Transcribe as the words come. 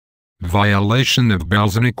Violation of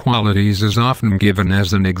Bell's inequalities is often given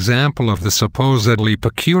as an example of the supposedly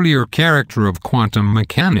peculiar character of quantum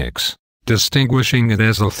mechanics, distinguishing it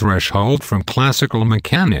as a threshold from classical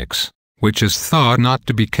mechanics, which is thought not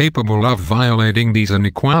to be capable of violating these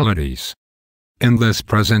inequalities. In this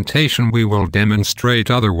presentation we will demonstrate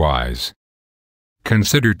otherwise.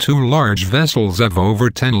 Consider two large vessels of over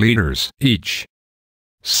 10 liters each,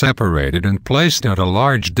 separated and placed at a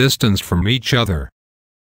large distance from each other.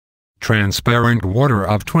 Transparent water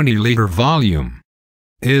of 20-liter volume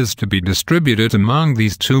is to be distributed among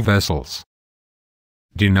these two vessels.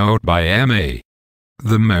 Denote by MA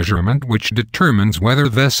the measurement which determines whether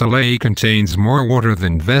vessel A contains more water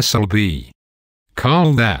than vessel B.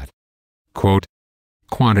 Call that, quote,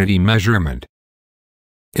 quantity measurement.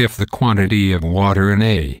 If the quantity of water in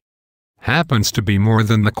A happens to be more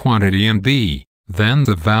than the quantity in B, then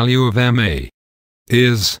the value of MA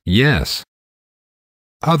is yes.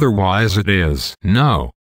 Otherwise it is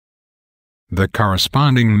no. The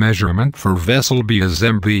corresponding measurement for vessel B is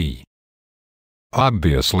MB.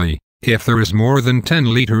 Obviously, if there is more than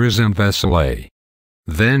 10 liters in vessel A,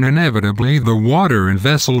 then inevitably the water in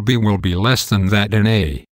vessel B will be less than that in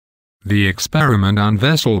A. The experiment on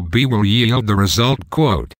vessel B will yield the result,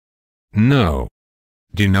 quote, no.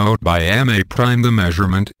 Denote by MA' the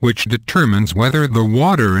measurement which determines whether the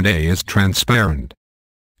water in A is transparent.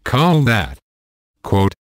 Call that,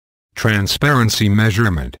 quote, transparency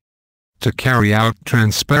measurement. To carry out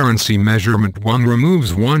transparency measurement, one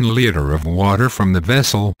removes 1 liter of water from the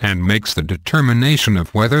vessel and makes the determination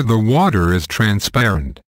of whether the water is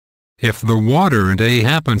transparent. If the water in A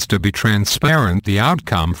happens to be transparent, the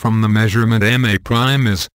outcome from the measurement MA'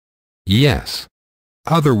 is yes.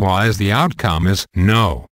 Otherwise the outcome is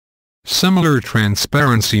no. Similar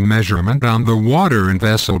transparency measurement on the water in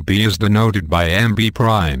vessel B is denoted by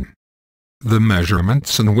MB'. The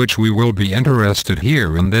measurements in which we will be interested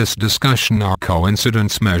here in this discussion are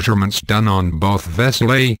coincidence measurements done on both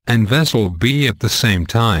vessel A and vessel B at the same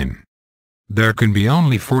time. There can be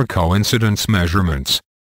only 4 coincidence measurements,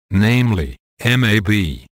 namely,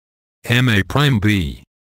 MAB, MA'B,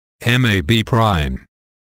 MAB',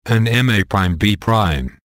 and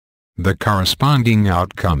MA'B'. The corresponding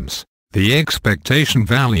outcomes, the expectation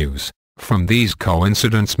values, from these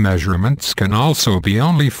coincidence measurements can also be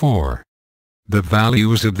only 4. The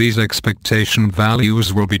values of these expectation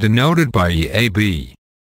values will be denoted by EAB,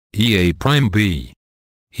 EA'B,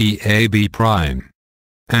 EAB',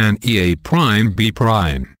 and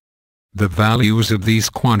EA'B'. The values of these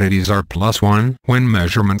quantities are +1 when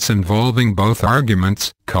measurements involving both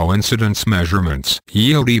arguments, coincidence measurements,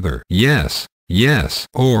 yield either yes, yes,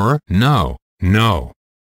 or no, no.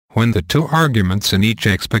 When the two arguments in each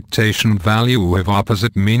expectation value have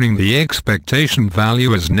opposite meaning, the expectation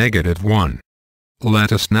value is -1.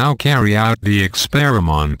 Let us now carry out the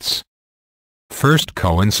experiments. First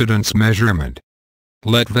coincidence measurement.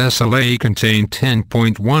 Let vessel A contain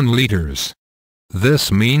 10.1 liters.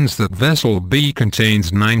 This means that vessel B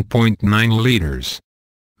contains 9.9 liters.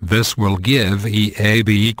 This will give EAB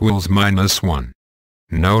equals -1.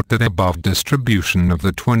 Note that above distribution of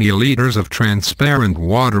the 20 liters of transparent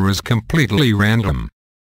water is completely random.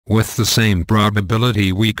 With the same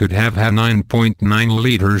probability we could have had 9.9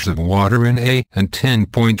 liters of water in A and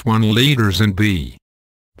 10.1 liters in B.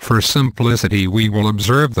 For simplicity we will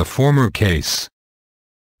observe the former case.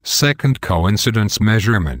 Second coincidence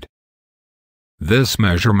measurement. This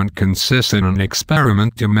measurement consists in an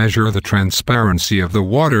experiment to measure the transparency of the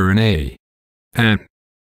water in A, and,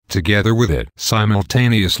 together with it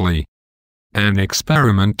simultaneously, an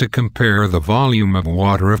experiment to compare the volume of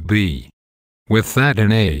water of B with that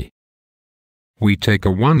in A. We take a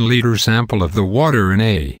 1-liter sample of the water in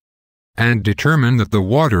A and determine that the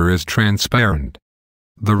water is transparent.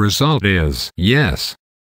 The result is yes.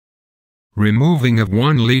 Removing of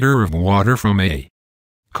 1 liter of water from A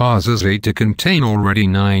causes A to contain already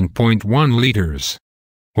 9.1 liters,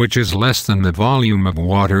 which is less than the volume of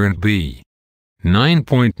water in B,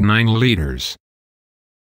 9.9 liters.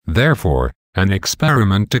 Therefore, an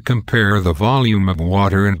experiment to compare the volume of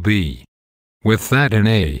water in B with that in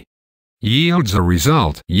A yields a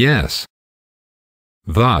result yes.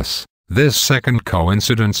 Thus, this second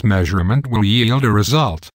coincidence measurement will yield a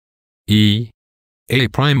result EA'B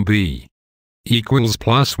equals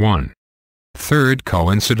 +1. Third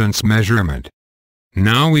coincidence measurement.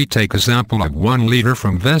 Now we take a sample of 1 liter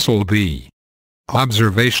from vessel B.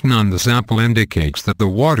 Observation on the sample indicates that the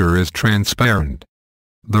water is transparent.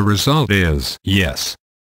 The result is yes.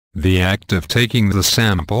 The act of taking the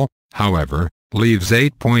sample, however, leaves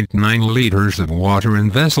 8.9 liters of water in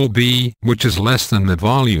vessel B, which is less than the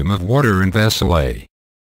volume of water in vessel A.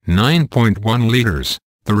 9.1 liters,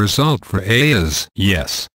 the result for A is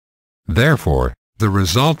yes. Therefore, the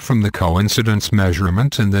result from the coincidence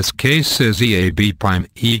measurement in this case is EAB prime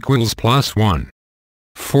equals +1.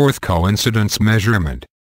 Fourth coincidence measurement.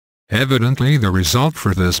 Evidently the result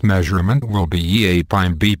for this measurement will be EA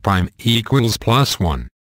prime B prime equals +1.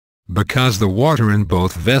 Because the water in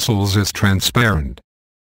both vessels is transparent.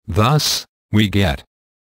 Thus, we get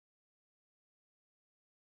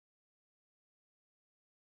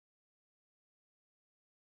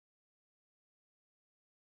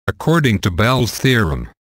according to Bell's theorem.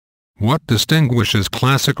 What distinguishes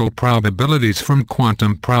classical probabilities from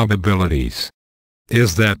quantum probabilities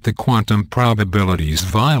is that the quantum probabilities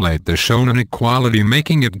violate the shown inequality,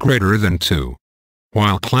 making it greater than 2.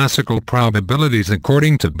 While classical probabilities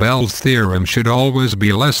according to Bell's theorem should always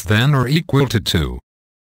be less than or equal to 2.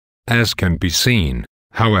 As can be seen,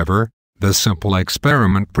 however, the simple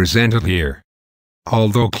experiment presented here,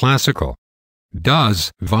 although classical,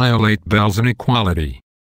 does violate Bell's inequality.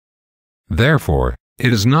 Therefore,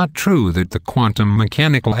 it is not true that the quantum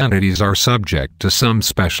mechanical entities are subject to some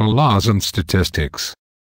special laws and statistics,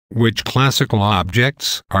 which classical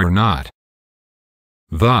objects are not.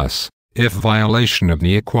 Thus, if violation of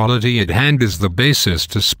the equality at hand is the basis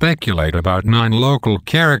to speculate about non-local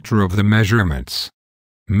character of the measurements,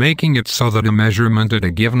 making it so that a measurement at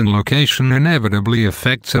a given location inevitably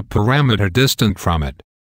affects a parameter distant from it,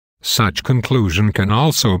 such conclusion can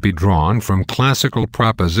also be drawn from classical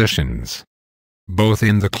propositions. Both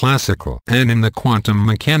in the classical and in the quantum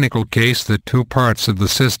mechanical case, the two parts of the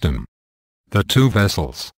system, the two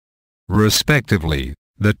vessels, respectively,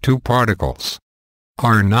 the two particles,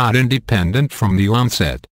 are not independent from the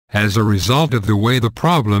onset, as a result of the way the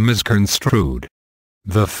problem is construed.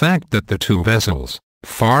 The fact that the two vessels,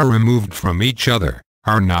 far removed from each other,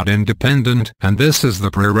 are not independent, and this is the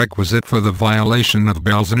prerequisite for the violation of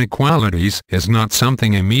Bell's inequalities, is not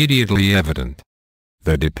something immediately evident.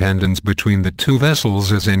 The dependence between the two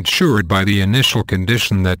vessels is ensured by the initial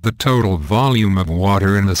condition that the total volume of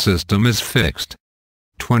water in the system is fixed,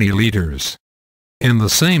 20 liters. In the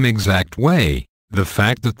same exact way, the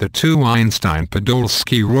fact that the two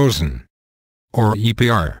Einstein-Podolsky-Rosen, or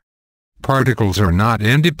EPR, particles are not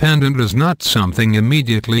independent is not something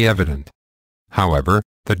immediately evident. However,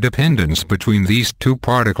 the dependence between these two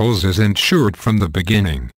particles is ensured from the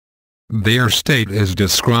beginning. Their state is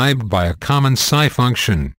described by a common psi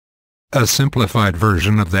function. A simplified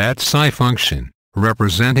version of that psi function,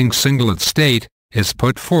 representing singlet state, is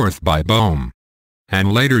put forth by Bohm,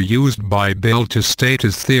 and later used by Bell to state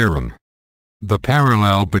his theorem. The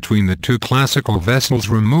parallel between the two classical vessels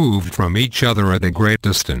removed from each other at a great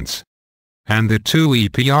distance, and the two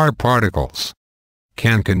EPR particles,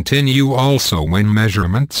 can continue also when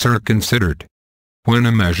measurements are considered. When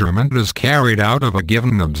a measurement is carried out of a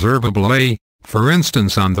given observable A, for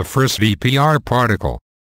instance on the first EPR particle,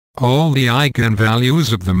 all the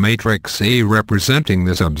eigenvalues of the matrix A representing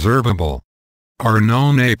this observable are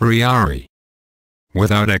known a priori,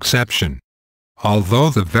 without exception. Although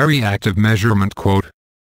the very act of measurement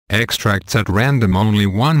extracts at random only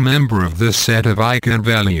one member of this set of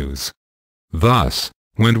eigenvalues. Thus,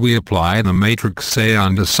 when we apply the matrix A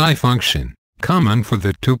on the psi function, common for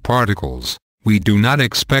the two particles, we do not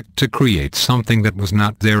expect to create something that was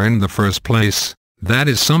not there in the first place, that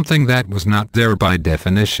is something that was not there by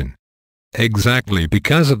definition. Exactly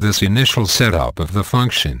because of this initial setup of the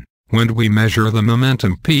function, when we measure the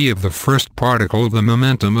momentum p of the first particle, the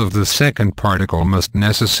momentum of the second particle must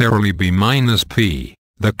necessarily be minus p,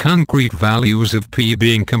 the concrete values of p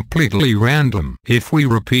being completely random. If we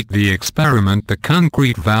repeat the experiment, the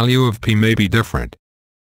concrete value of p may be different.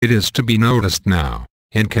 It is to be noticed now,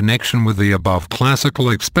 in connection with the above classical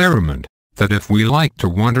experiment, that if we like to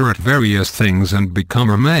wonder at various things and become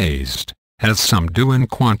amazed, as some do in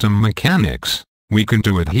quantum mechanics, we can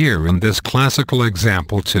do it here in this classical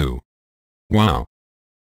example too. Wow!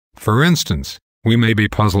 For instance, we may be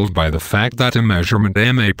puzzled by the fact that a measurement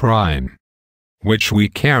ma', which we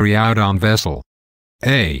carry out on vessel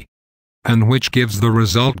A, and which gives the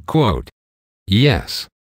result yes,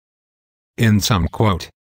 in some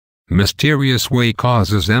mysterious way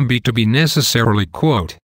causes MB to be necessarily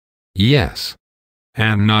yes,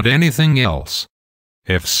 and not anything else,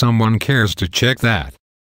 if someone cares to check that.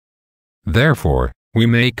 Therefore, we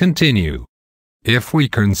may continue, if we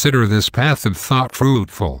consider this path of thought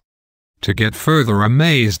fruitful, to get further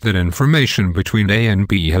amazed that information between A and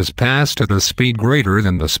B has passed at a speed greater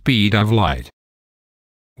than the speed of light.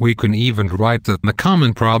 We can even write that the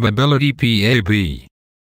common probability PAB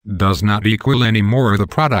does not equal any more the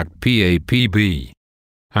product PAPB,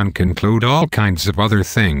 and conclude all kinds of other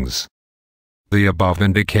things. The above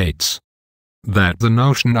indicates that the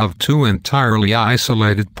notion of two entirely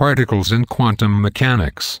isolated particles in quantum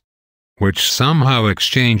mechanics, which somehow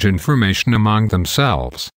exchange information among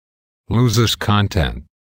themselves, loses content.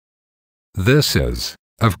 This is,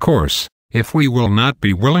 of course, if we will not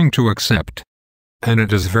be willing to accept, and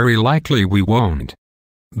it is very likely we won't,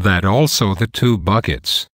 that also the two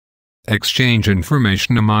buckets exchange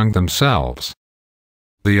information among themselves.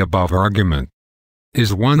 The above argument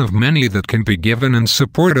is one of many that can be given in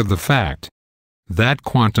support of the fact that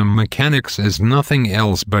quantum mechanics is nothing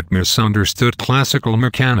else but misunderstood classical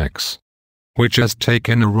mechanics, which has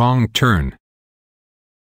taken a wrong turn.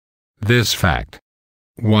 This fact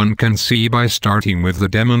one can see by starting with the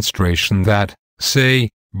demonstration that, say,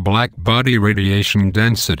 black body radiation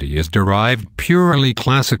density is derived purely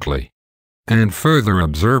classically, and further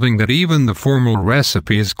observing that even the formal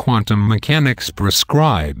recipes quantum mechanics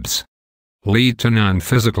prescribes lead to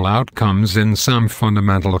non-physical outcomes in some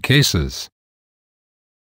fundamental cases.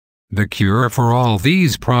 The cure for all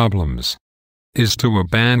these problems is to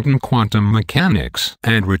abandon quantum mechanics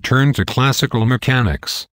and return to classical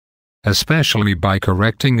mechanics, especially by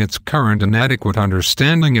correcting its current inadequate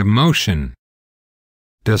understanding of motion.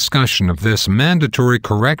 Discussion of this mandatory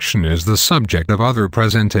correction is the subject of other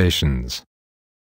presentations.